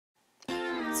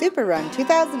Super Run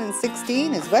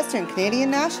 2016 is Western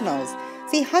Canadian Nationals.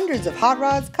 See hundreds of hot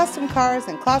rods, custom cars,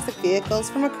 and classic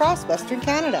vehicles from across Western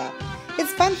Canada.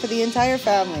 It's fun for the entire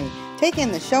family. Take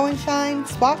in the show and shine,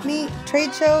 swap meet,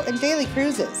 trade show, and daily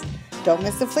cruises. Don't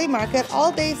miss the flea market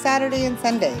all day Saturday and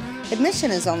Sunday. Admission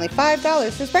is only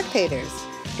 $5 for spectators.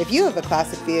 If you have a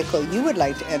classic vehicle you would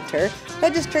like to enter,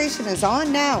 registration is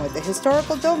on now at the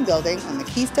Historical Dome Building on the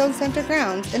Keystone Centre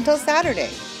grounds until Saturday.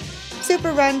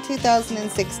 Super Run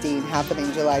 2016,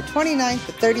 happening July 29th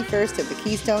to 31st at the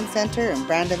Keystone Centre in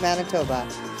Brandon, Manitoba.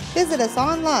 Visit us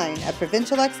online at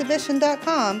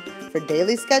provincialexhibition.com for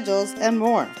daily schedules and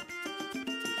more.